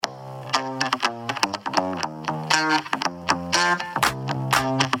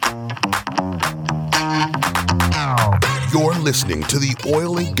listening to the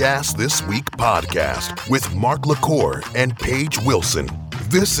Oil and Gas This Week podcast with Mark LaCour and Paige Wilson.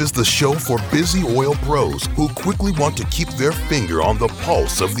 This is the show for busy oil pros who quickly want to keep their finger on the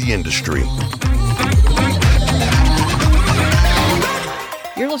pulse of the industry.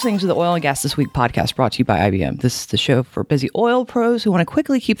 You're listening to the Oil and Gas This Week podcast brought to you by IBM. This is the show for busy oil pros who want to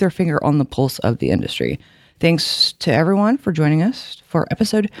quickly keep their finger on the pulse of the industry. Thanks to everyone for joining us for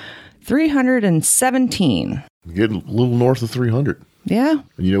episode 317. We're getting a little north of 300. Yeah.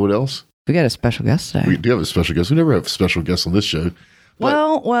 And you know what else? We got a special guest today. We do have a special guest. We never have special guests on this show.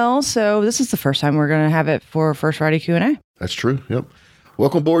 Well, so this is the first time we're going to have it for First Friday Q&A. That's true. Yep.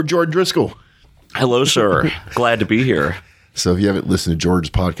 Welcome aboard, Jordan Driskell. Hello, sir. Glad to be here. So if you haven't listened to George's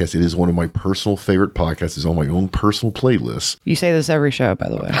podcast, it is one of my personal favorite podcasts. It's on my own personal playlist. You say this every show, by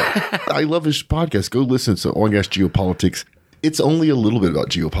the way. I love his podcast. Go listen to Oil and Gas Geopolitics. It's only a little bit about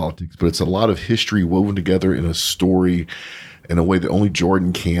geopolitics, but it's a lot of history woven together in a story in a way that only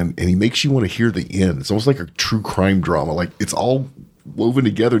Jordan can. And he makes you want to hear the end. It's almost like a true crime drama. Like it's all woven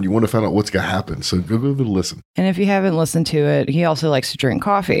together and you want to find out what's going to happen. So go give it a listen. And if you haven't listened to it, he also likes to drink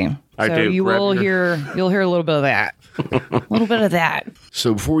coffee. I so do. You'll hear a little bit of that. A little bit of that.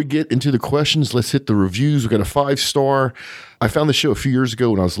 So before we get into the questions, let's hit the reviews. We got a 5-star. I found the show a few years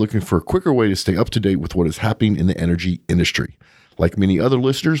ago when I was looking for a quicker way to stay up to date with what is happening in the energy industry. Like many other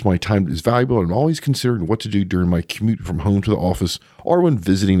listeners, my time is valuable and I'm always considering what to do during my commute from home to the office or when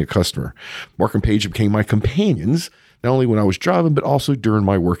visiting a customer. Mark and Paige became my companions, not only when I was driving, but also during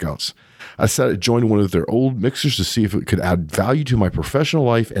my workouts. I decided to join one of their old mixers to see if it could add value to my professional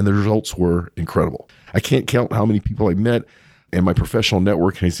life, and the results were incredible. I can't count how many people I met, and my professional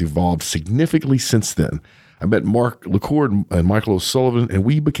network has evolved significantly since then. I met Mark LaCour and Michael O'Sullivan, and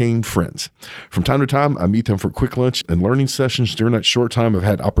we became friends. From time to time, I meet them for quick lunch and learning sessions. During that short time, I've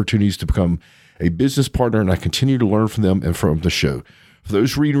had opportunities to become a business partner, and I continue to learn from them and from the show. For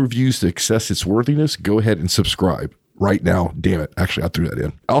those reading reviews to assess its worthiness, go ahead and subscribe. Right now, damn it. Actually, I threw that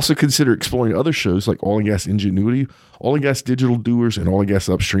in. I also consider exploring other shows like Oil and Gas Ingenuity, Oil and Gas Digital Doers, and Oil and Gas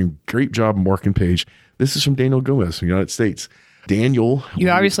Upstream. Great job, Mark and Paige. This is from Daniel Gomez from the United States. Daniel. You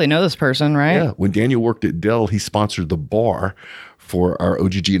obviously know this person, right? Yeah. When Daniel worked at Dell, he sponsored the bar for our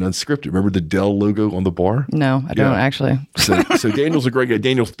OGG and Unscripted. Remember the Dell logo on the bar? No, I don't actually. So Daniel's a great guy.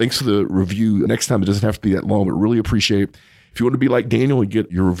 Daniel, thanks for the review. Next time, it doesn't have to be that long, but really appreciate it. If you want to be like Daniel and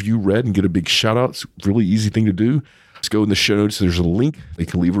get your review read and get a big shout out, it's a really easy thing to do. Just go in the show notes. There's a link. You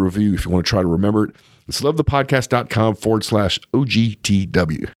can leave a review if you want to try to remember it. It's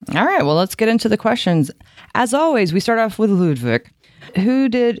lovethepodcast.com/OGTW. All right. Well, let's get into the questions. As always, we start off with Ludwig. Who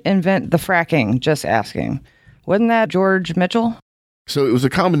did invent the fracking? Just asking. Wasn't that George Mitchell? So it was a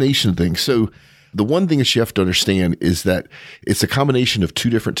combination of things. So the one thing that you have to understand is that it's a combination of two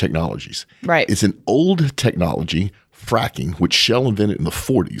different technologies. Right. It's an old technology, fracking, which Shell invented in the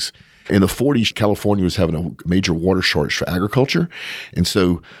 40s. In the 40s, California was having a major water shortage for agriculture. And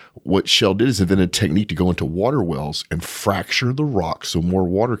so what Shell did is invented a technique to go into water wells and fracture the rock so more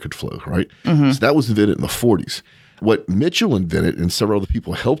water could flow, right? Mm-hmm. So that was invented in the 40s. What Mitchell invented and several other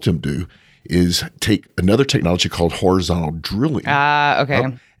people helped him do is take another technology called horizontal drilling.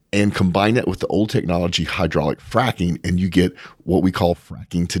 Okay. And combine that with the old technology, hydraulic fracking, and you get what we call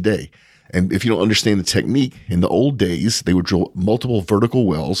fracking today. And if you don't understand the technique, in the old days, they would drill multiple vertical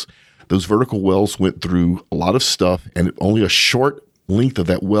wells. Those vertical wells went through a lot of stuff, and only a short length of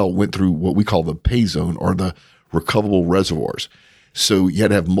that well went through what we call the pay zone or the recoverable reservoirs. So you had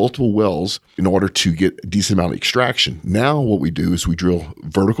to have multiple wells in order to get a decent amount of extraction. Now what we do is we drill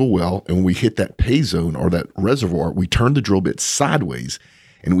vertical well, and when we hit that pay zone or that reservoir, we turn the drill bit sideways,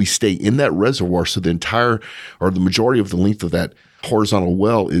 and we stay in that reservoir so the entire or the majority of the length of that horizontal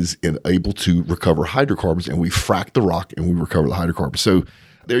well is able to recover hydrocarbons, and we frack the rock and we recover the hydrocarbons. So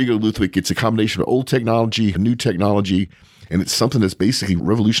there you go, Ludwig. It's a combination of old technology, new technology, and it's something that's basically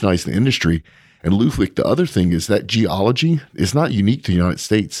revolutionized the industry. And Ludwig, the other thing is that geology is not unique to the United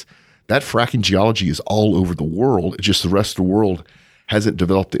States. That fracking geology is all over the world. It's just the rest of the world hasn't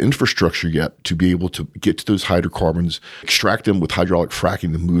developed the infrastructure yet to be able to get to those hydrocarbons, extract them with hydraulic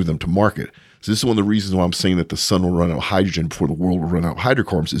fracking, and move them to market. So this is one of the reasons why I'm saying that the sun will run out of hydrogen before the world will run out of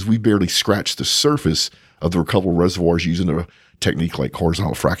hydrocarbons, is we barely scratched the surface of the recoverable reservoirs using a technique like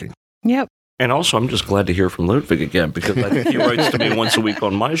horizontal fracking. Yep. And also, I'm just glad to hear from Ludwig again, because I think he writes to me once a week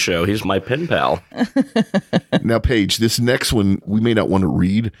on my show. He's my pen pal. Now, Paige, this next one we may not want to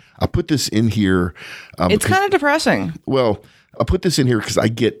read. I put this in here. It's kind of depressing. Well, I put this in here because I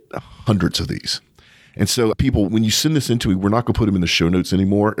get hundreds of these. And so people, when you send this in to me, we're not going to put them in the show notes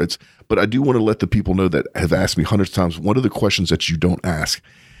anymore. But I do want to let the people know that have asked me hundreds of times, what are the questions that you don't ask?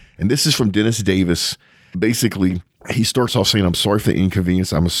 And this is from Dennis Davis. Basically, he starts off saying, I'm sorry for the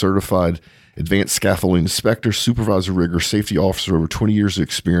inconvenience. I'm a certified advanced scaffolding inspector, supervisor rigger, safety officer, over 20 years of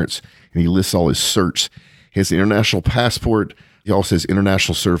experience. And he lists all his certs. He has an international passport. He also has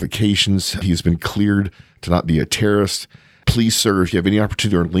international certifications. He has been cleared to not be a terrorist. Please, sir, if you have any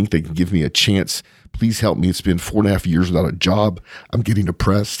opportunity or link that can give me a chance, please help me. It's been 4.5 years without a job. I'm getting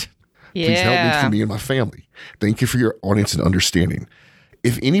depressed. Yeah. Please help me for me and my family. Thank you for your audience and understanding.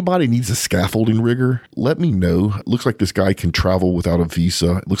 If anybody needs a scaffolding rigger, let me know. It looks like this guy can travel without a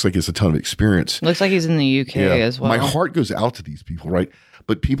visa. It looks like he has a ton of experience. Looks like he's in the UK as well. My heart goes out to these people, right?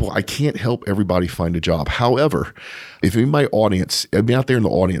 But people, I can't help everybody find a job. However, if any of my audience, anybody out there in the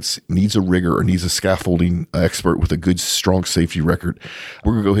audience needs a rigger or needs a scaffolding expert with a good, strong safety record,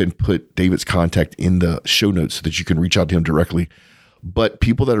 we're going to go ahead and put David's contact in the show notes so that you can reach out to him directly. But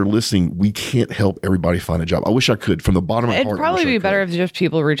people that are listening, we can't help everybody find a job. I wish I could. From the bottom of my heart, It'd probably be better if just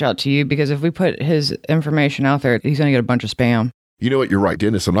people reach out to you, because if we put his information out there, he's going to get a bunch of spam. You know what? You're right,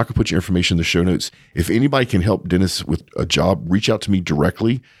 Dennis. I'm not going to put your information in the show notes. If anybody can help Dennis with a job, reach out to me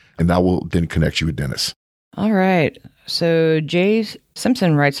directly, and I will then connect you with Dennis. All right. So Jay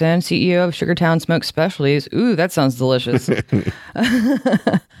Simpson writes in, CEO of Sugartown Smoke Specialties. Ooh, that sounds delicious.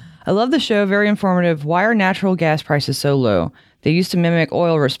 I love the show. Very informative. Why are natural gas prices so low? They used to mimic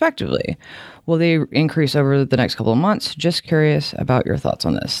oil respectively. Will they increase over the next couple of months? Just curious about your thoughts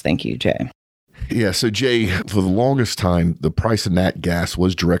on this. Thank you, Jay. Yeah, so Jay, for the longest time, the price of nat gas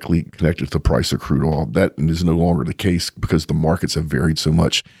was directly connected to the price of crude oil. That is no longer the case because the markets have varied so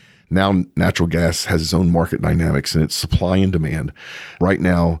much. Now, natural gas has its own market dynamics and it's supply and demand. Right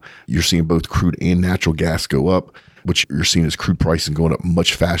now, you're seeing both crude and natural gas go up, which you're seeing is crude pricing going up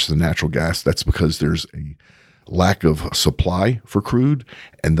much faster than natural gas. That's because there's a lack of supply for crude,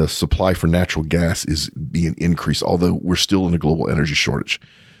 and the supply for natural gas is being increased, although we're still in a global energy shortage.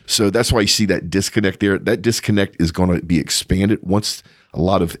 So that's why you see that disconnect there. That disconnect is going to be expanded once a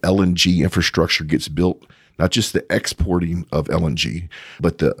lot of LNG infrastructure gets built, not just the exporting of LNG,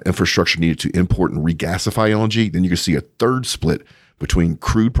 but the infrastructure needed to import and regasify LNG. Then you can see a third split between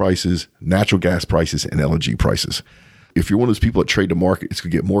crude prices, natural gas prices, and LNG prices. If you're one of those people that trade the market, it's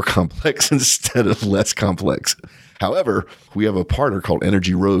going to get more complex instead of less complex. However, we have a partner called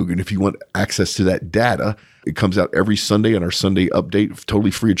Energy Rogue, and if you want access to that data, it comes out every Sunday on our Sunday update,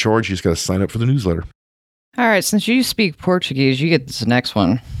 totally free of charge. You just got to sign up for the newsletter. All right, since you speak Portuguese, you get this next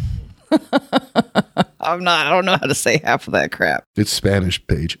one. I don't know how to say half of that crap. It's Spanish,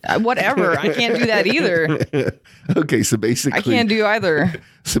 Paige. Whatever. I can't do that either. Okay, so basically... I can't do either.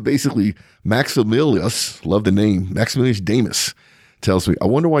 So basically, Maximilius, love the name, Maximilius Damus, tells me, I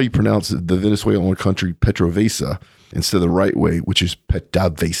wonder why you pronounce the Venezuelan country Petrovesa instead of the right way, which is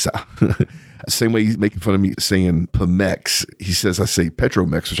Petavesa. Same way he's making fun of me saying Pemex. He says I say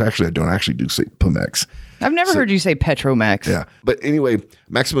Petromex, which actually I don't actually do say Pemex. I've never heard you say Petromex. Yeah. But anyway,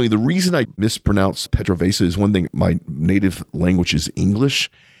 Maximilian, the reason I mispronounce Petrovesa is one thing, my native language is English.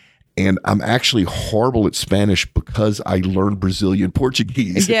 And I'm actually horrible at Spanish because I learned Brazilian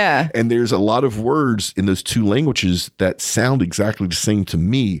Portuguese. Yeah. And there's a lot of words in those two languages that sound exactly the same to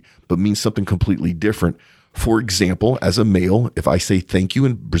me, but mean something completely different. For example, as a male, if I say thank you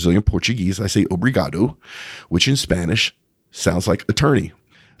in Brazilian Portuguese, I say obrigado, which in Spanish sounds like attorney.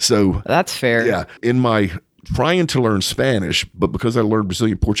 So that's fair. Yeah. In my trying to learn Spanish, but because I learned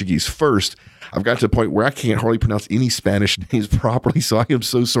Brazilian Portuguese first, I've got to the point where I can't hardly pronounce any Spanish names properly. So I am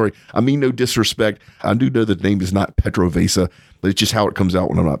so sorry. I mean, no disrespect. I do know the name is not Petrovesa, but it's just how it comes out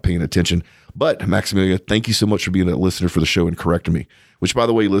when I'm not paying attention. But Maximilian, thank you so much for being a listener for the show and correcting me, which by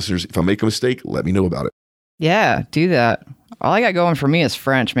the way, listeners, if I make a mistake, let me know about it. Yeah, do that. All I got going for me is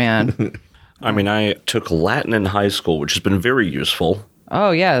French, man. I mean, I took Latin in high school, which has been very useful.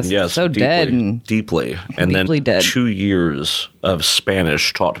 Oh, yes. So deeply, dead. And deeply. And deeply then dead. 2 years of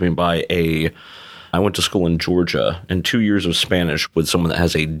Spanish taught to me by I went to school in Georgia, and 2 years of Spanish with someone that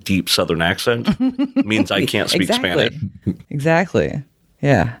has a deep Southern accent means I can't speak Spanish. Exactly.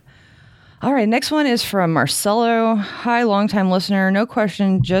 Yeah. All right, next one is from Marcelo. Hi, longtime listener. No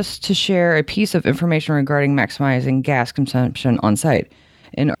question, just to share a piece of information regarding maximizing gas consumption on site.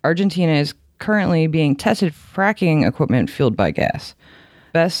 In Argentina is currently being tested fracking equipment fueled by gas.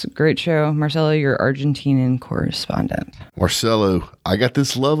 Best, great show. Marcelo, your Argentinian correspondent. Marcelo, I got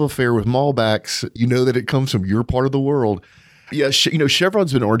this love affair with Malbecs. You know that it comes from your part of the world. Yeah,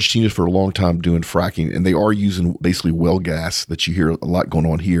 Chevron's been in Argentina for a long time doing fracking, and they are using basically well gas that you hear a lot going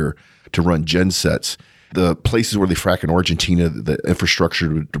on here to run gensets. The places where they frack in Argentina, the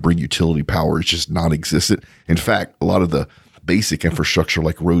infrastructure to bring utility power is just non-existent. In fact, a lot of the basic infrastructure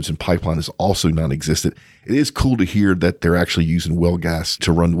like roads and pipeline is also non-existent. It is cool to hear that they're actually using well gas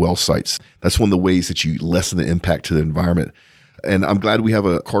to run well sites. That's one of the ways that you lessen the impact to the environment. And I'm glad we have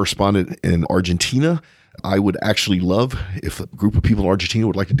a correspondent in Argentina. I would actually love if a group of people in Argentina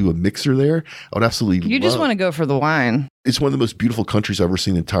would like to do a mixer there. I would absolutely You just want to go for the wine. It's one of the most beautiful countries I've ever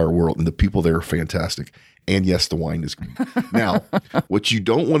seen in the entire world, and the people there are fantastic. And yes, the wine is great. Now, what you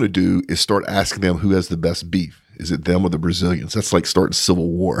don't want to do is start asking them who has the best beef. Is it them or the Brazilians? That's like starting civil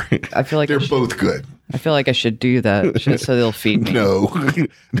war. I feel like they're both good. I feel like I should do that so they'll feed me.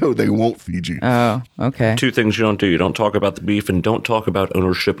 No, they won't feed you. Oh, okay. 2 things you don't do. You don't talk about the beef and don't talk about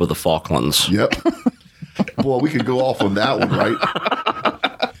ownership of the Falklands. Yep. Well, we could go off on that one, right?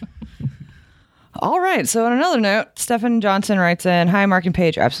 All right. So on another note, Stephen Johnson writes in, "Hi, Mark and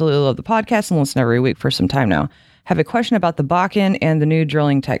Paige. Absolutely love the podcast and listen every week for some time now. Have a question about the Bakken and the new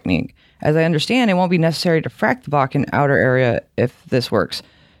drilling technique. As I understand, it won't be necessary to frack the Bakken outer area if this works.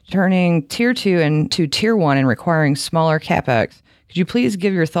 Turning Tier 2 into Tier 1 and requiring smaller CapEx. Could you please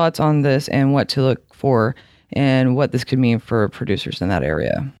give your thoughts on this and what to look for and what this could mean for producers in that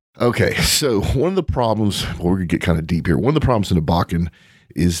area?" Okay, so one of the problems, we're going to get kind of deep here. One of the problems in the Bakken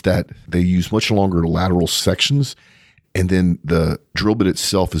is that they use much longer lateral sections, and then the drill bit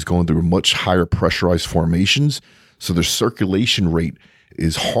itself is going through much higher pressurized formations, so the circulation rate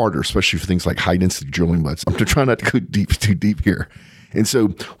is harder, especially for things like high-density drilling mutts. I'm trying not to go too deep here. And so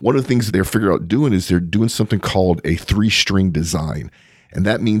one of the things that they're figuring out doing is they're doing something called a 3-string design, and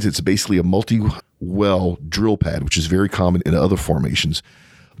that means it's basically a multi-well drill pad, which is very common in other formations.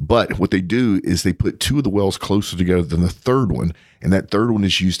 But what they do is they put 2 of the wells closer together than the third one, and that third one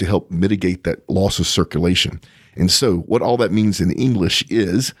is used to help mitigate that loss of circulation. And so what all that means in English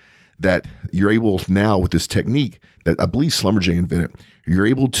is that you're able now with this technique that I believe Schlumberger invented, you're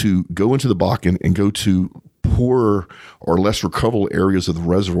able to go into the Bakken and go to poorer or less recoverable areas of the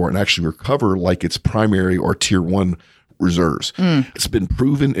reservoir and actually recover like it's primary or Tier 1 reserves. It's been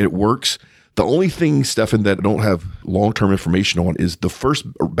proven it works. The only thing, Stefan, that I don't have long-term information on is the first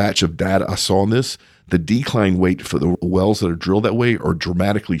batch of data I saw on this, the decline weight for the wells that are drilled that way are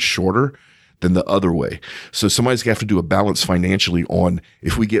dramatically shorter than the other way. So somebody's going to have to do a balance financially on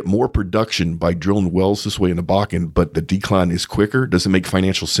if we get more production by drilling wells this way in the Bakken, but the decline is quicker, does it make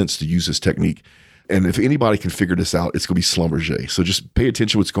financial sense to use this technique? And if anybody can figure this out, it's going to be Schlumberger. So just pay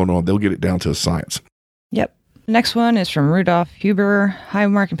attention to what's going on. They'll get it down to a science. Yep. Next one is from Rudolph Huber. "Hi,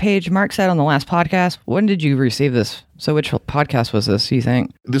 Mark and Paige. Mark said on the last podcast, when did you receive this? So which podcast was this, you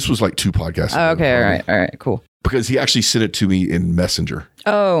think?" This was like 2 podcasts ago. Oh, okay. All right. Cool. Because he actually sent it to me in Messenger.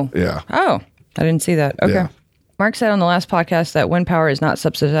 Oh. Yeah. Oh, I didn't see that. Okay. Yeah. Mark said on the last podcast that wind power is not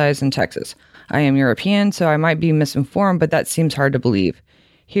subsidized in Texas. I am European, so I might be misinformed, but that seems hard to believe.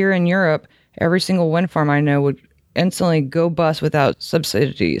 Here in Europe, every single wind farm I know would instantly go bust without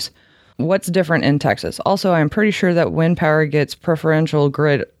subsidies. What's different in Texas? Also, I'm pretty sure that wind power gets preferential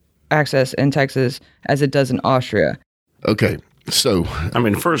grid access in Texas as it does in Austria. Okay. So, I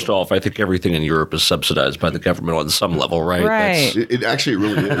mean, first off, I think everything in Europe is subsidized by the government on some level, right? Right. it actually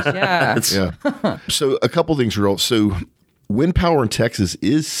really is. Yeah. Yeah. So a couple things, Rudolph. So wind power in Texas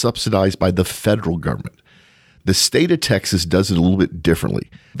is subsidized by the federal government. The state of Texas does it a little bit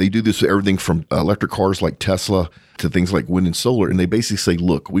differently. They do this with everything from electric cars like Tesla to things like wind and solar. And they basically say,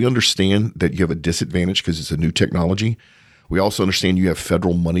 look, we understand that you have a disadvantage because it's a new technology. We also understand you have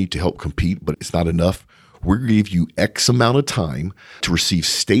federal money to help compete, but it's not enough. We're going to give you X amount of time to receive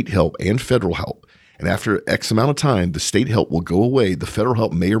state help and federal help. And after X amount of time, the state help will go away. The federal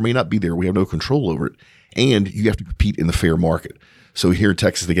help may or may not be there. We have no control over it. And you have to compete in the fair market. So here in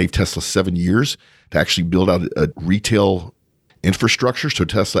Texas, they gave Tesla 7 years to actually build out a retail infrastructure. So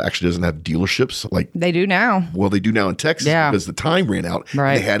Tesla actually doesn't have dealerships like They do now. well, they do now in Texas because the time ran out.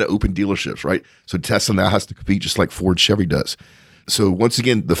 Right. They had to open dealerships, right? So Tesla now has to compete just like Ford, Chevy does. So once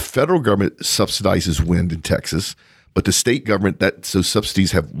again, the federal government subsidizes wind in Texas, but the state government, those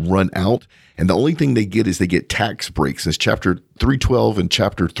subsidies have run out. And the only thing they get is they get tax breaks. It's Chapter 312 and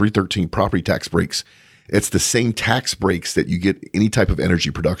Chapter 313 property tax breaks. It's the same tax breaks that you get any type of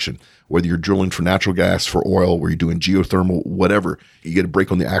energy production, whether you're drilling for natural gas, for oil, where you're doing geothermal, whatever, you get a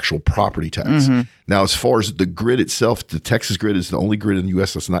break on the actual property tax. Mm-hmm. Now, as far as the grid itself, the Texas grid is the only grid in the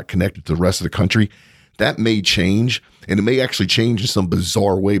U.S. that's not connected to the rest of the country. That may change, and it may actually change in some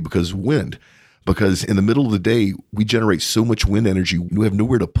bizarre way because wind. Because in the middle of the day, we generate so much wind energy, we have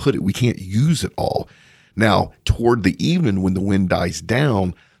nowhere to put it. We can't use it all. Now, toward the evening, when the wind dies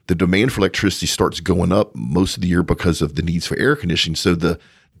down, the demand for electricity starts going up most of the year because of the needs for air conditioning. So the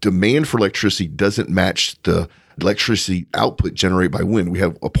demand for electricity doesn't match the electricity output generated by wind. We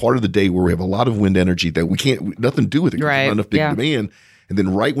have a part of the day where we have a lot of wind energy that we can't, nothing to do with it. Right. There's not enough big demand. And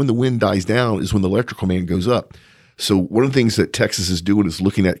then right when the wind dies down is when the electrical demand goes up. So one of the things that Texas is doing is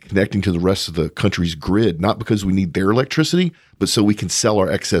looking at connecting to the rest of the country's grid, not because we need their electricity, but so we can sell our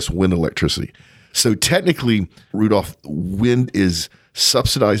excess wind electricity. So technically, Rudolph, wind is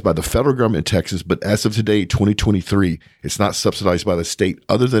subsidized by the federal government in Texas, but as of today, 2023, it's not subsidized by the state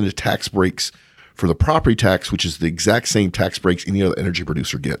other than the tax breaks for the property tax, which is the exact same tax breaks any other energy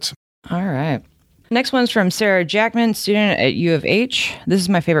producer gets. All right. Next one's from Sarah Jackman, student at U of H. This is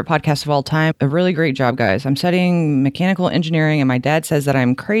my favorite podcast of all time. A really great job, guys. I'm studying mechanical engineering, and my dad says that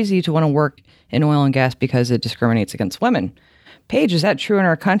I'm crazy to want to work in oil and gas because it discriminates against women. Paige, is that true in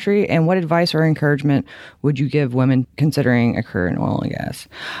our country? And what advice or encouragement would you give women considering a career in oil and gas?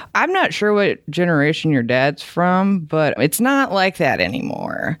 I'm not sure what generation your dad's from, but it's not like that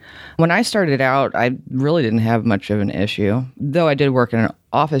anymore. When I started out, I really didn't have much of an issue, though I did work in an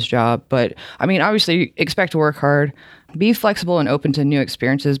office job. But I mean, obviously, expect to work hard. Be flexible and open to new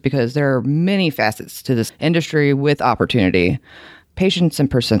experiences because there are many facets to this industry with opportunity. Patience and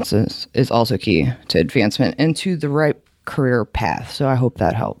persistence is also key to advancement into the right career path. So I hope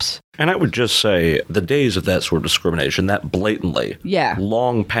that helps. And I would just say the days of that sort of discrimination, that blatantly,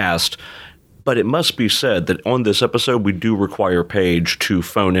 long past. But it must be said that on this episode, we do require Paige to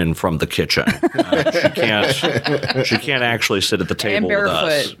phone in from the kitchen. She can't actually sit at the table with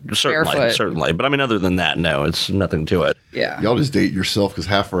us. Certainly. But I mean, other than that, no, it's nothing to it. Yeah. Y'all just date yourself because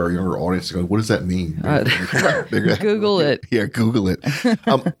half of our younger audience is going, what does that mean? Google it. Yeah, Google it.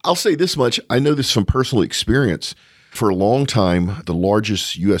 I'll say this much. I know this from personal experience. For a long time, the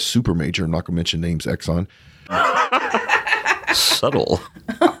largest U.S. super major, I'm not going to mention names, Exxon. Subtle.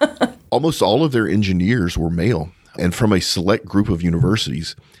 Almost all of their engineers were male and from a select group of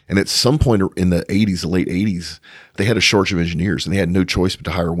universities. And at some point in the 80s, the late 80s, they had a shortage of engineers and they had no choice but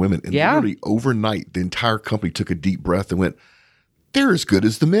to hire women. And literally overnight, the entire company took a deep breath and went, they're as good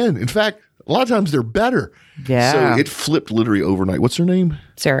as the men. In fact, a lot of times they're better. Yeah. So it flipped literally overnight. What's her name?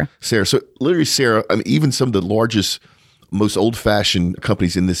 Sarah. So literally Sarah, I mean, even some of the largest, most old-fashioned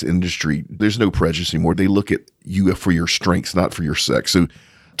companies in this industry, there's no prejudice anymore. They look at you for your strengths, not for your sex. So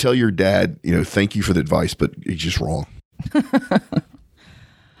tell your dad, thank you for the advice, but he's just wrong.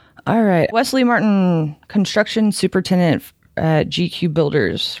 All right. Wesley Martin, construction superintendent at GQ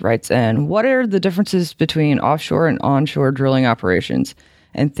Builders, writes in, what are the differences between offshore and onshore drilling operations?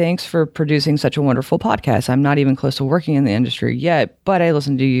 And thanks for producing such a wonderful podcast. I'm not even close to working in the industry yet, but I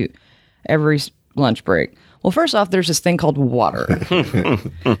listen to you every lunch break. Well, first off, there's this thing called water,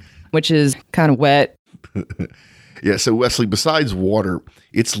 which is kind of wet. Yeah. So Wesley, besides water,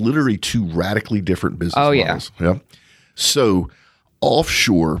 it's literally two radically different business models. Yeah. So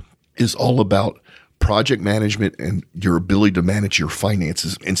offshore is all about project management and your ability to manage your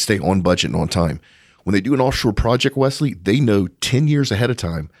finances and stay on budget and on time. When they do an offshore project, Wesley, they know 10 years ahead of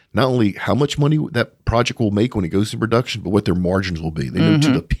time, not only how much money that project will make when it goes into production, but what their margins will be. They know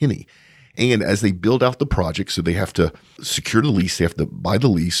to the penny. And as they build out the project, so they have to secure the lease, they have to buy the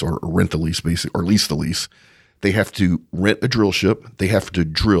lease or rent the lease, basically, or lease the lease. They have to rent a drill ship. They have to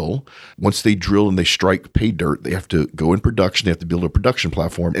drill. Once they drill and they strike pay dirt, they have to go in production. They have to build a production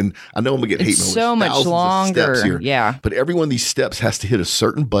platform. And I know I'm going to get hate mail. It's so much longer. Steps here. Yeah. But every one of these steps has to hit a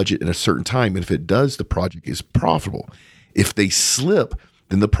certain budget in a certain time. And if it does, the project is profitable. If they slip,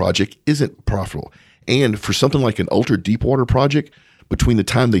 then the project isn't profitable. And for something like an ultra deep water project, between the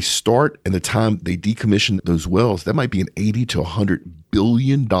time they start and the time they decommission those wells, that might be an $80 to $100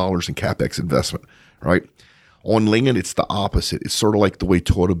 billion in CapEx investment, right? On land, it's the opposite. It's sort of like the way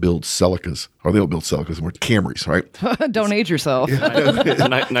Toyota builds Celicas, or they don't build Celicas anymore, Camrys, right? Don't age yourself.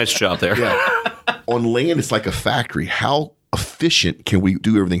 Nice job there. Yeah. On land, it's like a factory. How efficient can we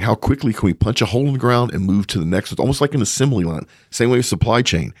do everything? How quickly can we punch a hole in the ground and move to the next? It's almost like an assembly line. Same way with supply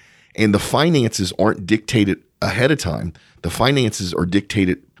chain. And the finances aren't dictated ahead of time. The finances are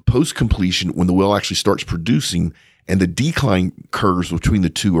dictated post-completion when the well actually starts producing, and the decline curves between the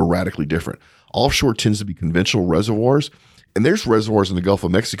two are radically different. Offshore tends to be conventional reservoirs, and there's reservoirs in the Gulf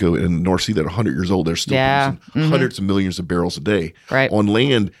of Mexico and the North Sea that are 100 years old. They're still producing hundreds of millions of barrels a day. Right. On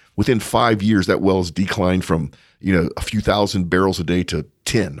land, within 5 years, that well has declined from a few thousand barrels a day to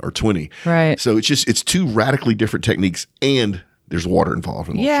 10 or 20. Right. So it's two radically different techniques, and there's water involved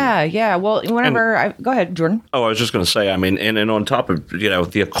in offshore. Yeah. Well, go ahead, Jordan. Oh, I was just going to say, I mean, and on top of,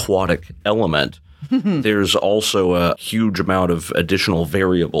 the aquatic element, there's also a huge amount of additional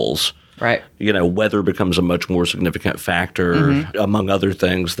variables. Right. Weather becomes a much more significant factor, among other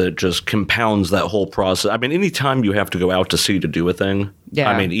things, that just compounds that whole process. I mean, anytime you have to go out to sea to do a thing, Yeah.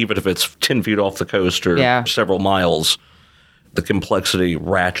 I mean, even if it's 10 feet off the coast or several miles, the complexity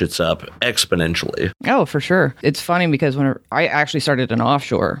ratchets up exponentially. Oh, for sure. It's funny because when I actually started in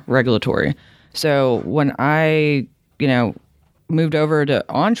offshore regulatory. So when I, moved over to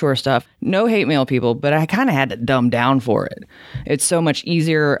onshore stuff, no hate mail people, but I kind of had to dumb down for it. It's so much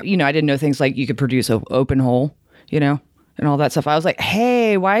easier. I didn't know things like you could produce an open hole, and all that stuff. I was like,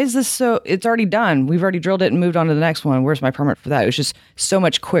 hey, why is this so, it's already done. We've already drilled it and moved on to the next one. Where's my permit for that? It was just so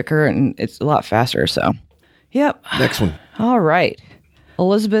much quicker and it's a lot faster. So, yep. Next one. All right.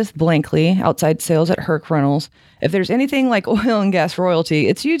 Elizabeth Blankley, outside sales at Herc Rentals. If there's anything like oil and gas royalty,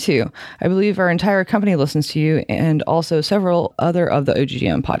 it's you two. I believe our entire company listens to you and also several other of the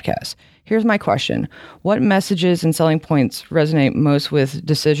OGGM podcasts. Here's my question. What messages and selling points resonate most with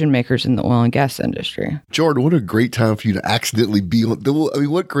decision makers in the oil and gas industry? Jordan, what a great time for you to accidentally be on.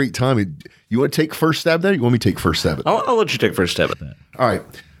 What great time. You want to take first stab at that? Or you want me to take first stab at that? I'll let you take first stab at that. All right.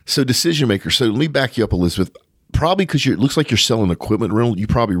 So decision makers. So let me back you up, Elizabeth. Probably because it looks like you're selling equipment rental, you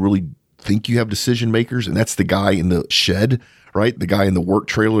probably really think you have decision makers, and that's the guy in the shed, right? The guy in the work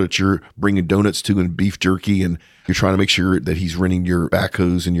trailer that you're bringing donuts to and beef jerky, and you're trying to make sure that he's renting your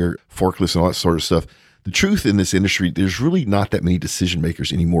backhoes and your forklifts and all that sort of stuff. The truth in this industry, there's really not that many decision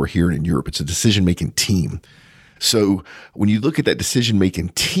makers anymore here in Europe. It's a decision-making team. So when you look at that decision-making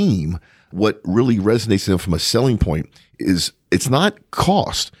team, what really resonates to them from a selling point is it's not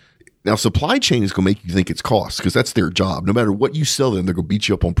cost. Now, supply chain is going to make you think it's cost because that's their job. No matter what you sell them, they're going to beat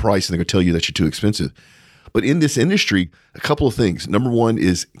you up on price and they're going to tell you that you're too expensive. But in this industry, a couple of things. Number one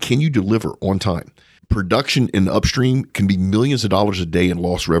is, can you deliver on time? Production in upstream can be millions of dollars a day in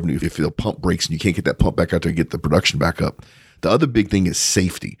lost revenue if the pump breaks and you can't get that pump back out there to get the production back up. The other big thing is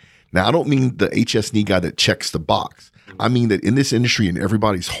safety. Now, I don't mean the HS&E guy that checks the box. I mean that in this industry, in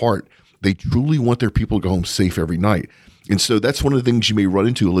everybody's heart, they truly want their people to go home safe every night. And so that's one of the things you may run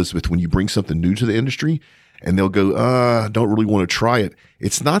into, Elizabeth, when you bring something new to the industry and they'll go, I don't really want to try it.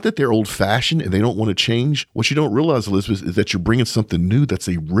 It's not that they're old fashioned and they don't want to change. What you don't realize, Elizabeth, is that you're bringing something new that's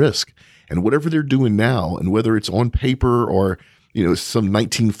a risk. And whatever they're doing now, and whether it's on paper or, some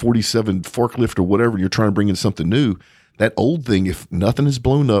 1947 forklift or whatever, you're trying to bring in something new, that old thing, if nothing is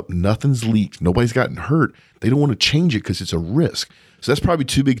blown up, nothing's leaked, nobody's gotten hurt, they don't want to change it because it's a risk. So that's probably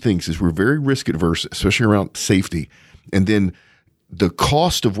two big things is we're very risk adverse, especially around safety. And then the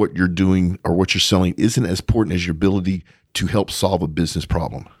cost of what you're doing or what you're selling isn't as important as your ability to help solve a business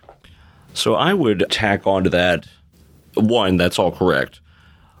problem. So I would tack on to that. One, that's all correct.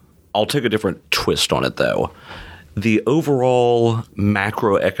 I'll take a different twist on it, though. The overall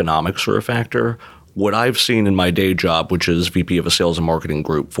macroeconomics are a factor. What I've seen in my day job, which is VP of a sales and marketing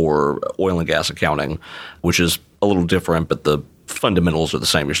group for oil and gas accounting, which is a little different, but the fundamentals are the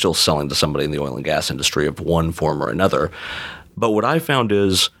same. You're still selling to somebody in the oil and gas industry of one form or another. But what I found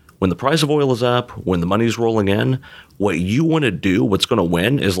is when the price of oil is up, when the money's rolling in, what you want to do, what's going to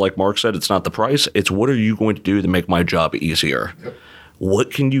win is, like Mark said, it's not the price. It's what are you going to do to make my job easier? Yep.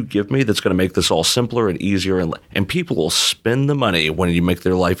 What can you give me that's going to make this all simpler and easier? And people will spend the money when you make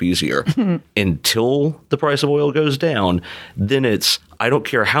their life easier until the price of oil goes down. Then it's, I don't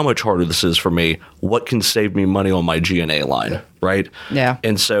care how much harder this is for me. What can save me money on my G&A line, right? Yeah.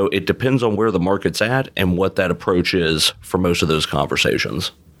 And so it depends on where the market's at and what that approach is for most of those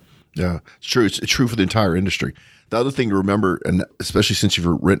conversations. Yeah, it's true. It's true for the entire industry. The other thing to remember, and especially since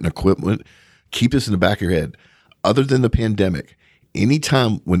you're renting equipment, keep this in the back of your head. Other than the pandemic,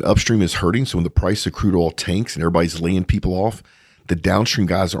 anytime when upstream is hurting, so when the price of crude oil tanks and everybody's laying people off, the downstream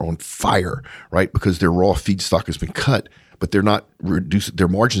guys are on fire, right? Because their raw feedstock has been cut, but they're not reduced. Their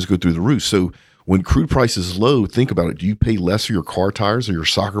margins go through the roof. So when crude price is low, think about it. Do you pay less for your car tires or your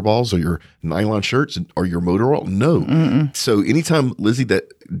soccer balls or your nylon shirts or your motor oil? No. Mm-mm. So anytime, Lizzie, that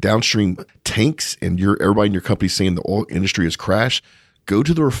downstream tanks and everybody in your company saying the oil industry has crashed, go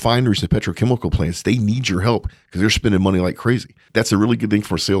to the refineries and petrochemical plants. They need your help because they're spending money like crazy. That's a really good thing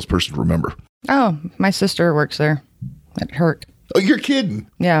for a salesperson to remember. Oh, my sister works there at Herc. Oh, you're kidding?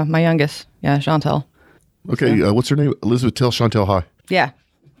 Yeah, my youngest. Yeah, Chantel. Okay, so. What's her name? Elizabeth, tell Chantel hi. Yeah.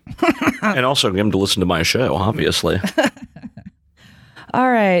 And also get him to listen to my show, obviously. All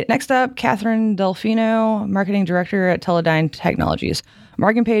right. Next up, Catherine Delfino, Marketing Director at Teledyne Technologies.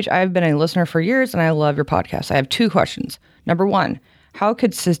 Mark and Paige, I've been a listener for years, and I love your podcast. I have two questions. Number one, how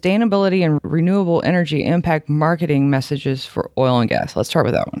could sustainability and renewable energy impact marketing messages for oil and gas? Let's start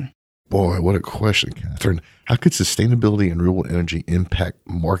with that one. Boy, what a question, Catherine. How could sustainability and renewable energy impact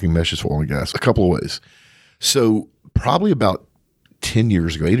marketing messages for oil and gas? A couple of ways. So probably about 10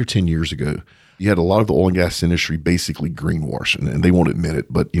 years ago, 8 or 10 years ago, you had a lot of the oil and gas industry basically greenwashing, and they won't admit it,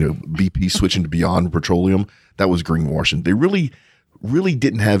 but BP switching to Beyond Petroleum, that was greenwashing. They really really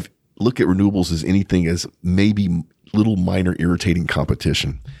didn't look at renewables as anything as maybe little minor irritating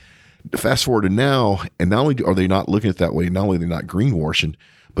competition. Fast forward to now, and not only are they not looking at it that way, not only are they not greenwashing,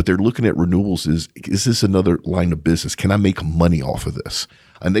 but they're looking at renewables is this another line of business? Can I make money off of this?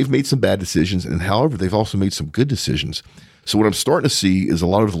 And they've made some bad decisions, and however, they've also made some good decisions. So what I'm starting to see is a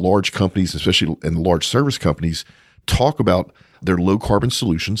lot of the large companies, especially in the large service companies, talk about their low carbon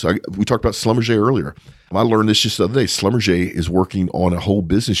solutions. We talked about Schlumberger earlier. I learned this just the other day. Schlumberger is working on a whole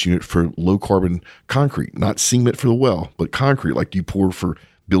business unit for low carbon concrete, not cement for the well, but concrete like you pour for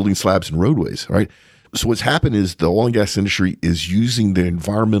building slabs and roadways, right? So what's happened is the oil and gas industry is using the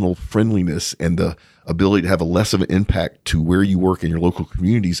environmental friendliness and the ability to have a less of an impact to where you work in your local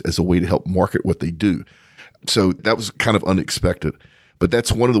communities as a way to help market what they do. So that was kind of unexpected. But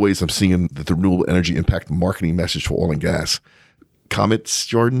that's one of the ways I'm seeing that the renewable energy impact marketing message for oil and gas. Comments,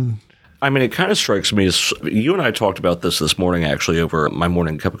 Jordan? I mean, it kind of strikes me as you and I talked about this morning, actually, over my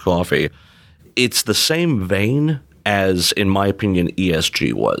morning cup of coffee. It's the same vein as, in my opinion,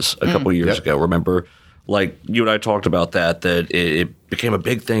 ESG was a couple of years ago. Remember, like you and I talked about that it became a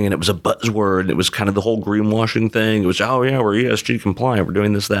big thing and it was a buzzword. It was kind of the whole greenwashing thing. It was, oh, yeah, we're ESG compliant. We're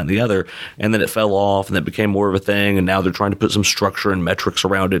doing this, that, and the other. And then it fell off and it became more of a thing. And now they're trying to put some structure and metrics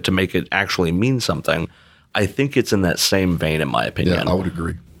around it to make it actually mean something. I think it's in that same vein, in my opinion. Yeah, I would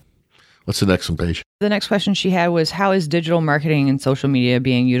agree. What's the next one, Paige? The next question she had was, how is digital marketing and social media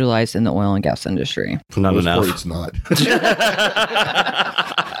being utilized in the oil and gas industry? Not enough. It's not.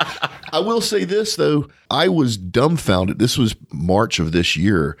 I will say this, though. I was dumbfounded. This was March of this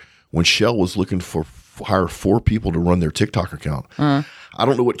year when Shell was looking to hire 4 people to run their TikTok account. I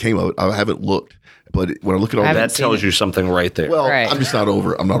don't know what came of it. I haven't looked. But when I look at all that tells you something right there. Well, right. I'm just not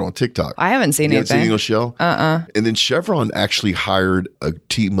over. I'm not on TikTok. I haven't seen anything. You haven't seen anything on Shell? And then Chevron actually hired a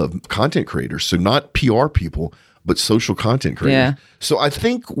team of content creators. So not PR people, but social content creators. Yeah. So I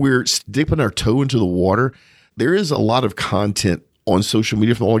think we're dipping our toe into the water. There is a lot of content on social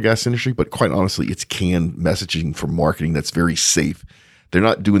media from the oil and gas industry, but quite honestly, it's canned messaging for marketing that's very safe. They're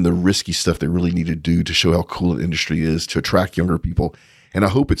not doing the risky stuff they really need to do to show how cool the industry is, to attract younger people. And I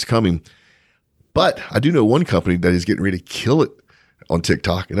hope it's coming. But I do know one company that is getting ready to kill it on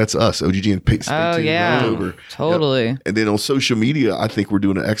TikTok, and that's us, OGG and Pace. Oh, yeah. Totally. Yep. And then on social media, I think we're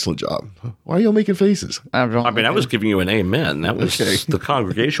doing an excellent job. Why are y'all making faces? I was giving you an amen. That was okay. The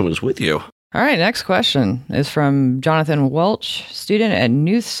congregation was with you. All right, next question is from Jonathan Welch, student at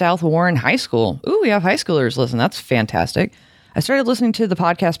New South Warren High School. Ooh, we have high schoolers listen. That's fantastic. I started listening to the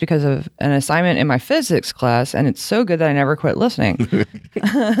podcast because of an assignment in my physics class, and it's so good that I never quit listening.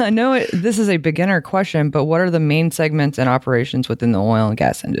 I know this is a beginner question, but what are the main segments and operations within the oil and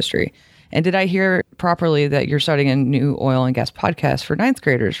gas industry? And did I hear properly that you're starting a new oil and gas podcast for 9th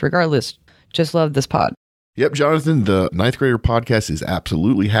graders? Regardless, just love this pod. Yep, Jonathan, the 9th grader podcast is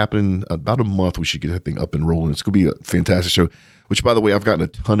absolutely happening. About a month, we should get that thing up and rolling. It's going to be a fantastic show, which, by the way, I've gotten a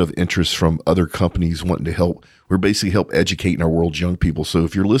ton of interest from other companies wanting to help. We're basically help educating our world's young people. So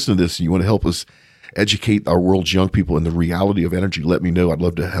if you're listening to this and you want to help us educate our world's young people in the reality of energy, let me know. I'd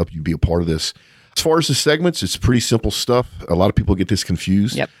love to help you be a part of this. As far as the segments, it's pretty simple stuff. A lot of people get this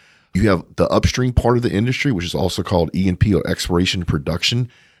confused. Yep. You have the upstream part of the industry, which is also called E&P, or exploration and production.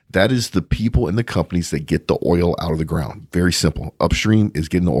 That is the people and the companies that get the oil out of the ground. Very simple. Upstream is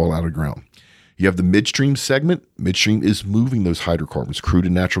getting the oil out of the ground. You have the midstream segment. Midstream is moving those hydrocarbons, crude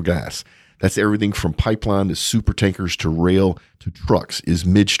and natural gas. That's everything from pipeline to super tankers to rail to trucks is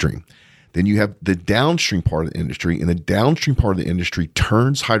midstream. Then you have the downstream part of the industry, and the downstream part of the industry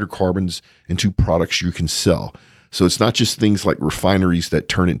turns hydrocarbons into products you can sell. So it's not just things like refineries that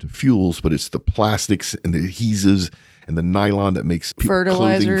turn into fuels, but it's the plastics and the adhesives and the nylon that makes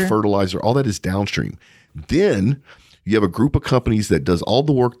clothing, fertilizer, all that is downstream. Then you have a group of companies that does all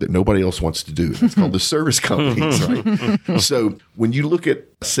the work that nobody else wants to do. That's called the service companies, right? So when you look at,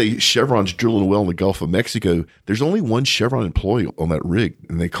 say, Chevron's drilling a well in the Gulf of Mexico, there's only one Chevron employee on that rig,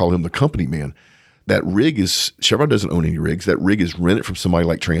 and they call him the company man. That rig is, Chevron doesn't own any rigs. That rig is rented from somebody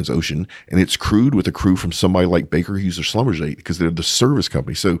like Transocean, and it's crewed with a crew from somebody like Baker Hughes or Schlumberger because they're the service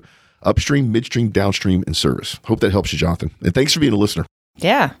company. So upstream, midstream, downstream, and service. Hope that helps you, Jonathan. And thanks for being a listener.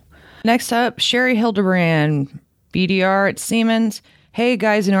 Yeah. Next up, Sherry Hildebrand, BDR at Siemens. Hey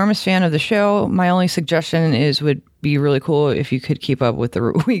guys, enormous fan of the show. My only suggestion would be really cool if you could keep up with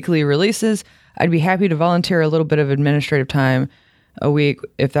the weekly releases. I'd be happy to volunteer a little bit of administrative time a week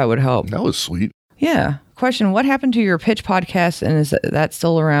if that would help. That was sweet. Yeah. Question, what happened to your pitch podcast, and is that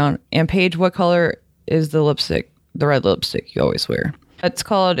still around? And Paige, what color is the lipstick, the red lipstick you always wear? It's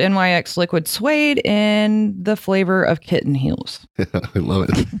called NYX Liquid Suede in the flavor of kitten heels. I love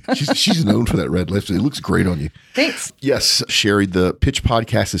it. She's known for that red lipstick. It looks great on you. Thanks. Yes, Sherry, the Pitch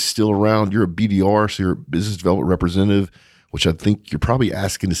Podcast is still around. You're a BDR, so you're a business development representative, which I think you're probably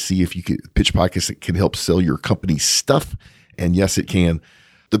asking to see if you can Pitch Podcast that can help sell your company's stuff. And yes, it can.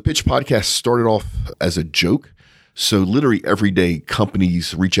 The Pitch Podcast started off as a joke. So literally every day,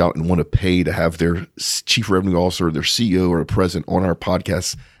 companies reach out and want to pay to have their chief revenue officer, their CEO, or a president on our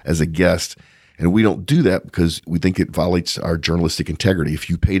podcast as a guest. And we don't do that because we think it violates our journalistic integrity. If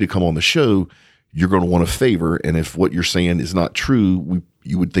you pay to come on the show, you're going to want a favor. And if what you're saying is not true,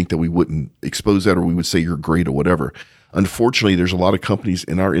 you would think that we wouldn't expose that, or we would say you're great or whatever. Unfortunately, there's a lot of companies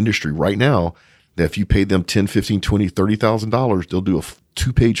in our industry right now that if you pay them $10, $15, $20, $30,000, they'll do a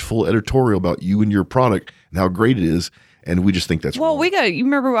 2-page full editorial about you and your product and how great it is. And we just think that's wrong. You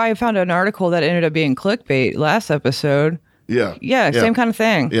remember I found an article that ended up being clickbait last episode. Yeah. Same kind of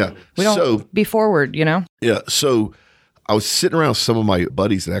thing. Yeah. We don't be forward, Yeah. So I was sitting around with some of my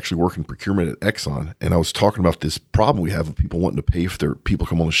buddies that actually work in procurement at Exxon, and I was talking about this problem we have of people wanting to pay if their people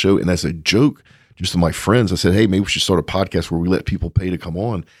come on the show. And as a joke, just to my friends, I said, hey, maybe we should start a podcast where we let people pay to come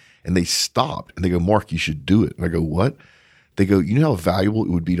on. And they stopped and they go, Mark, you should do it. And I go, what? They go, you know how valuable it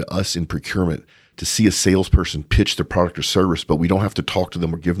would be to us in procurement to see a salesperson pitch their product or service, but we don't have to talk to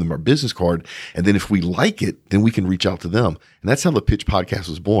them or give them our business card. And then if we like it, then we can reach out to them. And that's how the Pitch Podcast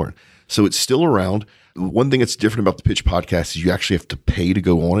was born. So it's still around. One thing that's different about the Pitch Podcast is you actually have to pay to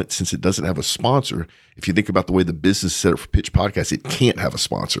go on it since it doesn't have a sponsor. If you think about the way the business is set up for Pitch Podcast, it can't have a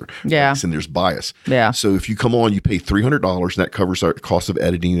sponsor. Yeah. And there's bias. Yeah. So if you come on, you pay $300 and that covers our cost of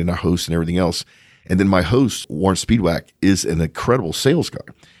editing and our host and everything else. And then my host, Warren Speedwack, is an incredible sales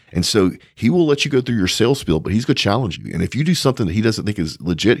guy. And so he will let you go through your sales spiel, but he's going to challenge you. And if you do something that he doesn't think is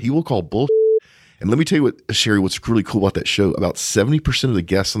legit, he will call bullshit. And let me tell you what, Sherry, what's really cool about that show. About 70% of the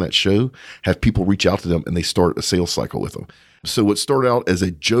guests on that show have people reach out to them and they start a sales cycle with them. So what started out as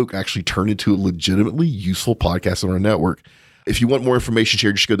a joke actually turned into a legitimately useful podcast on our network. If you want more information,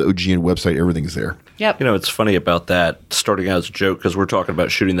 Sherry, just go to the OGN website. Everything's there. Yep. You know, it's funny about that starting out as a joke because we're talking about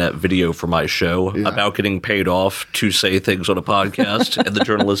shooting that video for my show about getting paid off to say things on a podcast and the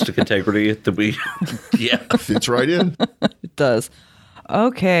journalistic integrity that we, Fits right in. It does.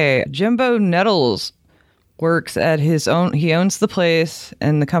 Okay. Jimbo Nettles works at he owns the place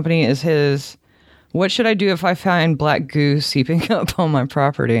and the company is his. What should I do if I find black goo seeping up on my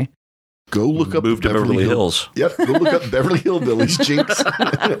property? Go look up Move to Beverly Hills. Yep, go look up Beverly Hillbillies, Jinx.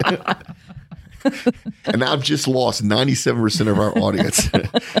 And I've just lost 97% of our audience.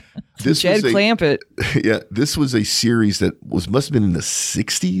 Jed Clampett. Yeah, this was a series that must have been in the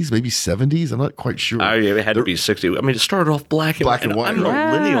 60s, maybe 70s. I'm not quite sure. It had to be 60. I mean, it started off black and white. I'm a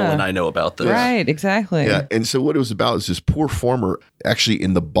millennial and I know about this. Right, exactly. Yeah, and so what it was about is this poor farmer actually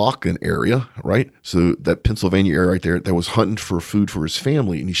in the Bakken area, right? So that Pennsylvania area right there, that was hunting for food for his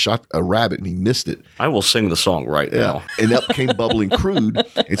family, and he shot a rabbit and he missed it. I will sing the song right now. And that became bubbling crude.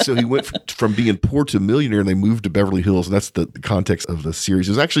 And so he went from being poor to a millionaire, and they moved to Beverly Hills. And that's the context of the series.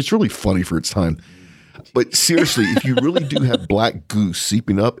 It's really funny for its time. But seriously, if you really do have black goo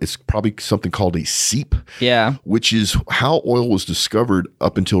seeping up, it's probably something called a seep. Yeah. Which is how oil was discovered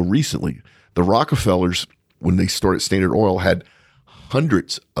up until recently. The Rockefellers, when they started Standard Oil, had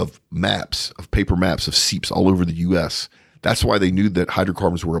hundreds of paper maps of seeps all over the U.S. That's why they knew that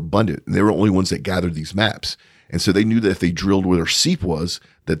hydrocarbons were abundant. And they were the only ones that gathered these maps. And so they knew that if they drilled where their seep was,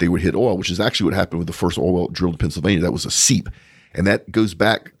 that they would hit oil, which is actually what happened with the first oil well drilled in Pennsylvania. That was a seep. And that goes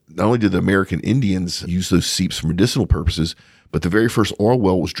back, not only did the American Indians use those seeps for medicinal purposes, but the very first oil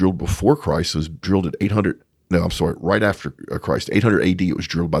well was drilled before Christ. It was drilled at right after Christ. 800 AD, it was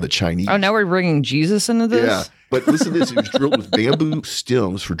drilled by the Chinese. Oh, now we're bringing Jesus into this? Yeah. But listen to this. It was drilled with bamboo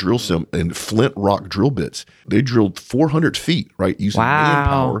stems for drill stem and flint rock drill bits. They drilled 400 feet, right, using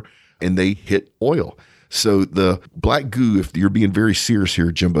manpower, and they hit oil. So the black goo, if you're being very serious here,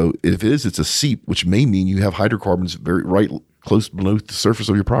 Jimbo, if it is, it's a seep, which may mean you have hydrocarbons very right close below the surface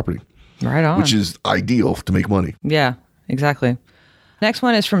of your property. Right on. Which is ideal to make money. Yeah, exactly. Next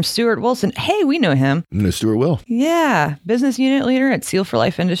one is from Stuart Wilson. Hey, we know him. No, Stuart Will. Yeah, business unit leader at Seal for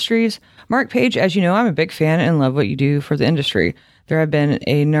Life Industries. Mark Page, as you know, I'm a big fan and love what you do for the industry. There have been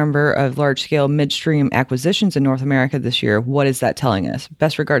a number of large-scale midstream acquisitions in North America this year. What is that telling us?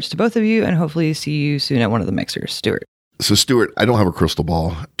 Best regards to both of you, and hopefully see you soon at one of the mixers. Stuart. So, Stuart, I don't have a crystal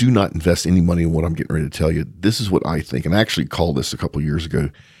ball. Do not invest any money in what I'm getting ready to tell you. This is what I think, and I actually called this a couple of years ago.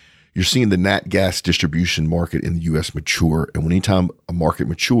 You're seeing the nat gas distribution market in the U.S. mature, and anytime a market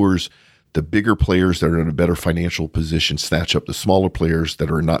matures, the bigger players that are in a better financial position snatch up the smaller players that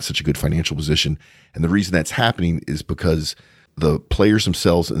are in not such a good financial position. And the reason that's happening is because the players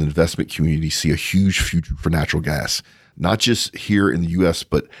themselves and the investment community see a huge future for natural gas, not just here in the U.S.,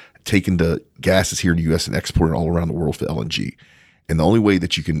 but taking the gases here in the U.S. and exporting all around the world for LNG. And the only way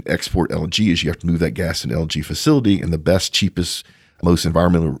that you can export LNG is you have to move that gas in an LNG facility. And the best, cheapest, most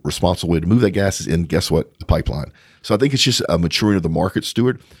environmentally responsible way to move that gas is in, guess what? The pipeline. So I think it's just a maturing of the market,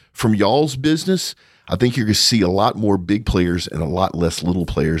 Stuart. From y'all's business, I think you're going to see a lot more big players and a lot less little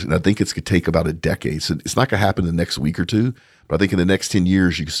players. And I think it's going to take about a decade. So it's not going to happen in the next week or two. But I think in the next 10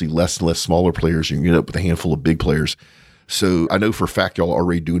 years, you can see less and less smaller players. You're going to end up with a handful of big players. So I know for a fact y'all are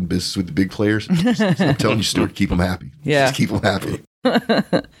already doing business with the big players. So I'm telling you, Stuart, keep them happy. Yeah. Just keep them happy.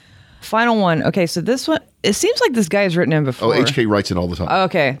 Final one. Okay, so this one, it seems like this guy's written in before. Oh, HK writes in all the time. Oh,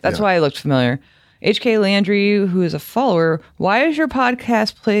 okay, that's why I looked familiar. HK Landry, who is a follower, why is your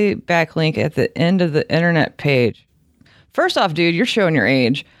podcast playback link at the end of the internet page? First off, dude, you're showing your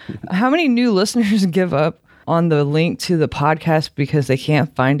age. How many new listeners give up on the link to the podcast because they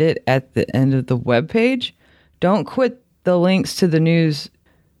can't find it at the end of the web page? Don't quit the links to the news,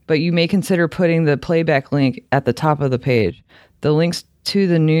 but you may consider putting the playback link at the top of the page. The links to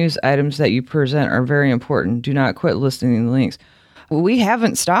the news items that you present are very important. Do not quit listening to the links. We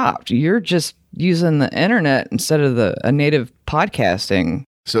haven't stopped. You're just using the internet instead of a native podcasting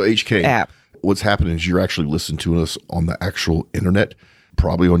So HK app. What's happening is you're actually listening to us on the actual internet,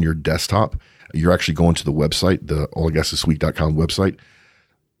 probably on your desktop. You're actually going to the website, the oilandgasthisweek.com website.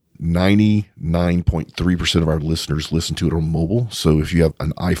 99.3% of our listeners listen to it on mobile. So if you have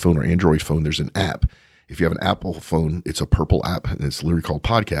an iPhone or Android phone, there's an app. If you have an Apple phone, it's a purple app, and it's literally called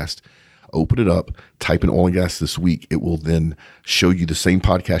Podcast. Open it up, type in Oil and Gas This Week. It will then show you the same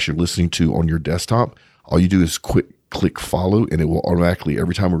podcast you're listening to on your desktop. All you do is click follow, and it will automatically,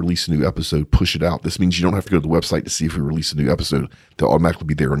 every time we release a new episode, push it out. This means you don't have to go to the website to see if we release a new episode. They'll automatically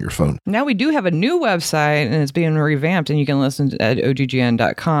be there on your phone. Now we do have a new website, and it's being revamped, and you can listen at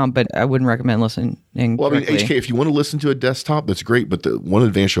oggn.com, but I wouldn't recommend listening Well, directly. I mean, HK, if you want to listen to a desktop, that's great. But the one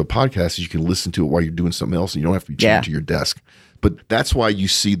advantage of a podcast is you can listen to it while you're doing something else, and you don't have to be chained to your desk. But that's why you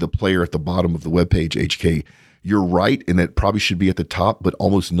see the player at the bottom of the webpage, HK. You're right, and it probably should be at the top, but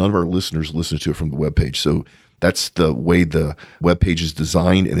almost none of our listeners listen to it from the webpage. So that's the way the webpage is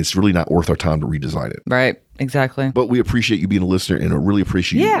designed, and it's really not worth our time to redesign it. Right, exactly. But we appreciate you being a listener, and I really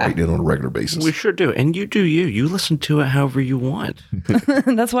appreciate you writing in on a regular basis. We sure do. And you do you. You listen to it however you want.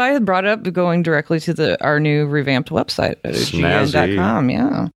 That's why I brought up going directly to our new revamped website at oggn.com.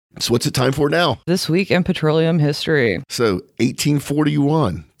 Yeah. So what's it time for now? This week in petroleum history. So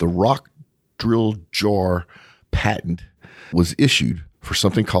 1841, the rock drill jar patent was issued for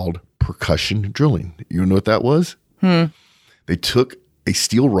something called percussion drilling. You know what that was? They took a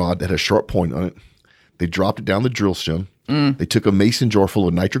steel rod that had a sharp point on it. They dropped it down the drill stem. They took a mason jar full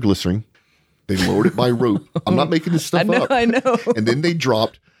of nitroglycerin. They lowered it by rope. I'm not making this stuff up. I know. And then they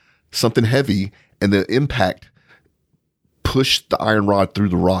dropped something heavy, and the impact pushed the iron rod through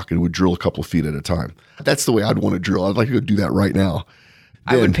the rock, and it would drill a couple of feet at a time. That's the way I'd want to drill. I'd like to go do that right now.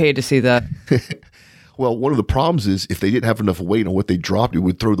 I would pay to see that. Well, one of the problems is if they didn't have enough weight on what they dropped, it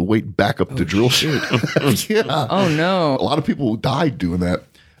would throw the weight back up the drill chute. Yeah. Oh, no. A lot of people died doing that.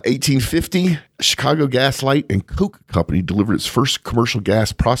 1850, Chicago Gas Light and Coke Company delivered its first commercial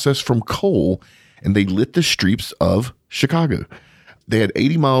gas processed from coal, and they lit the streets of Chicago. They had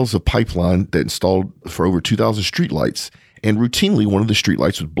 80 miles of pipeline that installed for over 2,000 streetlights, and routinely one of the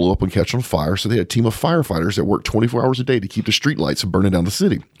streetlights would blow up and catch on fire, so they had a team of firefighters that worked 24 hours a day to keep the streetlights from burning down the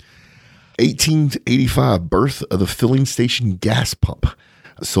city. 1885, birth of the filling station gas pump.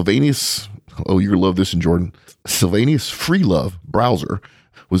 Sylvanus, oh, you're going to love this one, Jordan. Sylvanus Freelove Browser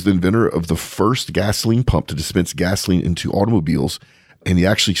was the inventor of the first gasoline pump to dispense gasoline into automobiles, and he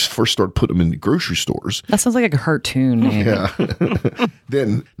actually first started putting them in the grocery stores. That sounds like a cartoon name. Yeah.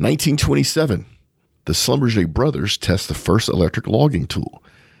 Then, 1927, the Schlumberger brothers test the first electric logging tool.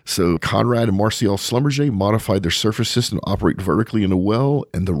 So Conrad and Marcel Schlumberger modified their surface system to operate vertically in a well,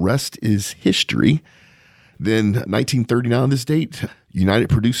 and the rest is history. Then 1939, this date, United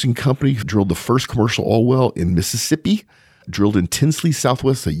Producing Company drilled the first commercial oil well in Mississippi, drilled in Tinsley,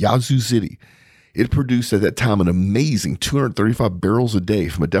 southwest of Yazoo City. It produced at that time an amazing 235 barrels a day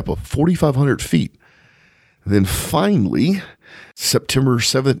from a depth of 4,500 feet. Then finally, September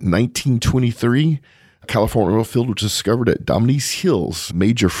 7th, 1923, California oil field was discovered at Dominique's Hills.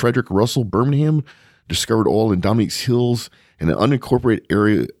 Major Frederick Russell Birmingham discovered oil in Dominique's Hills in an unincorporated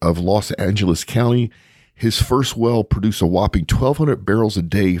area of Los Angeles County. His first well produced a whopping 1,200 barrels a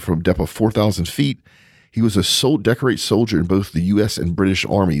day from a depth of 4,000 feet. He was a decorated soldier in both the U.S. and British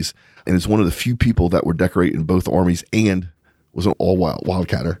armies, and is one of the few people that were decorated in both armies and was an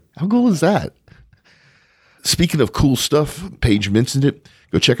all-wildcatter. How cool is that? Speaking of cool stuff, Paige mentioned it.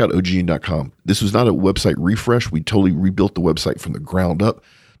 Go check out OGN.com. This was not a website refresh. We totally rebuilt the website from the ground up.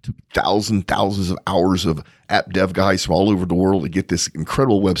 Took thousands of hours of app dev guys from all over the world to get this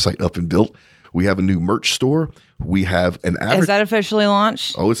incredible website up and built. We have a new merch store. We have an Is that officially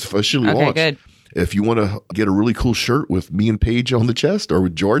launched? Oh, it's officially launched. Okay, good. If you want to get a really cool shirt with me and Paige on the chest, or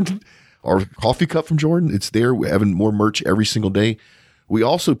with Jordan, or a coffee cup from Jordan, it's there. We're having more merch every single day. We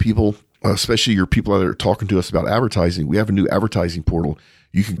also, people, especially your people that are talking to us about advertising, we have a new advertising portal.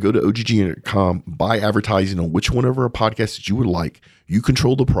 You can go to OGGN.com, buy advertising on which one of our podcasts that you would like. You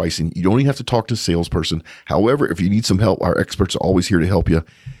control the pricing. You don't even have to talk to a salesperson. However, if you need some help, our experts are always here to help you.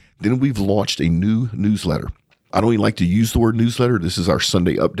 Then we've launched a new newsletter. I don't even like to use the word newsletter. This is our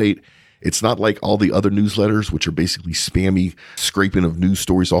Sunday update. It's not like all the other newsletters, which are basically spammy scraping of news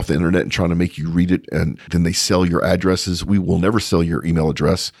stories off the internet and trying to make you read it, and then they sell your addresses. We will never sell your email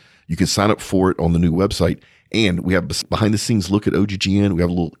address. You can sign up for it on the new website. And we have behind the scenes look at OGGN. We have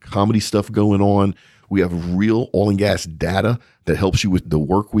a little comedy stuff going on. We have real oil and gas data that helps you with the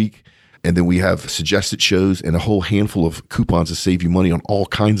work week. And then we have suggested shows and a whole handful of coupons to save you money on all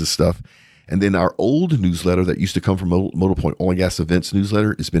kinds of stuff. And then our old newsletter that used to come from Motor Point Oil and Gas Events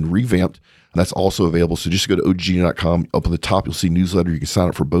newsletter has been revamped. And that's also available. So just go to OGGN.com. Up on the top, you'll see newsletter. You can sign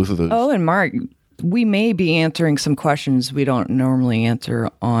up for both of those. Oh, and Mark, we may be answering some questions we don't normally answer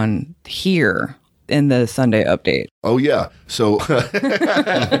on here in the Sunday update. Oh, yeah. So,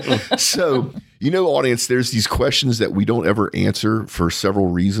 audience, there's these questions that we don't ever answer for several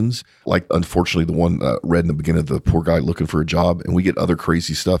reasons. Like, unfortunately, the one read in the beginning of the poor guy looking for a job, and we get other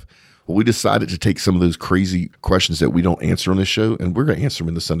crazy stuff. Well, we decided to take some of those crazy questions that we don't answer on this show, and we're going to answer them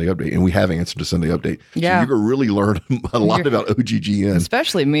in the Sunday update. And we have answered the Sunday update. Yeah. So you're going to really learn a lot about OGGN.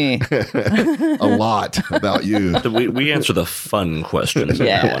 Especially me. A lot about you. We answer the fun questions in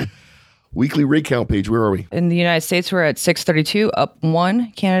that one. Weekly rig count, Page. Where are we? In the United States, we're at 632, up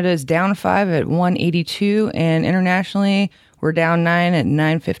 1. Canada is down 5 at 182. And internationally, we're down 9 at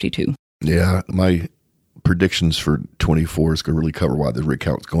 952. Yeah, my predictions for 24 is going to really cover why the rig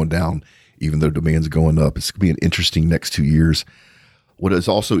count's going down, even though demand's going up. It's going to be an interesting next 2 years. What is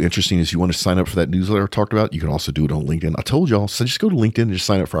also interesting is you want to sign up for that newsletter I talked about. You can also do it on LinkedIn. I told y'all, so just go to LinkedIn and just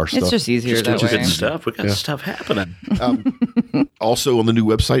sign up for our stuff. It's just easier that way. Good stuff. We got stuff happening. Also on the new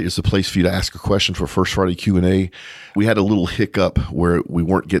website is a place for you to ask a question for First Friday Q&A. We had a little hiccup where we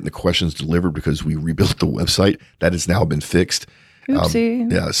weren't getting the questions delivered because we rebuilt the website. That has now been fixed.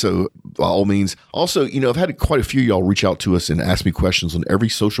 Oopsie. So by all means. Also, I've had quite a few of y'all reach out to us and ask me questions on every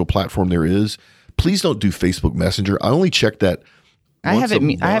social platform there is. Please don't do Facebook Messenger. I only check that I have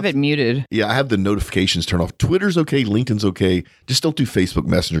it muted. Yeah, I have the notifications turned off. Twitter's okay, LinkedIn's okay. Just don't do Facebook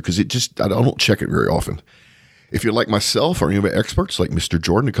Messenger because I don't check it very often. If you're like myself or any of our experts like Mr.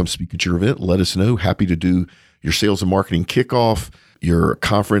 Jordan to come speak at your event, let us know. Happy to do your sales and marketing kickoff, your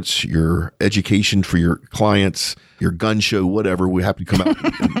conference, your education for your clients, your gun show, whatever. We're happy to come out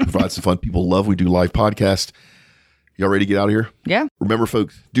and provide some fun. People love we do live podcasts. Y'all ready to get out of here? Yeah. Remember,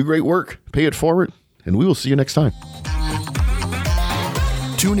 folks, do great work, pay it forward, and we will see you next time.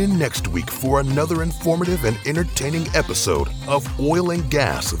 Tune in next week for another informative and entertaining episode of Oil and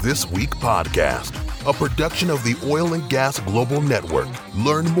Gas This Week podcast, a production of the Oil and Gas Global Network.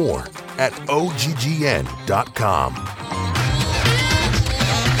 Learn more at OGGN.com.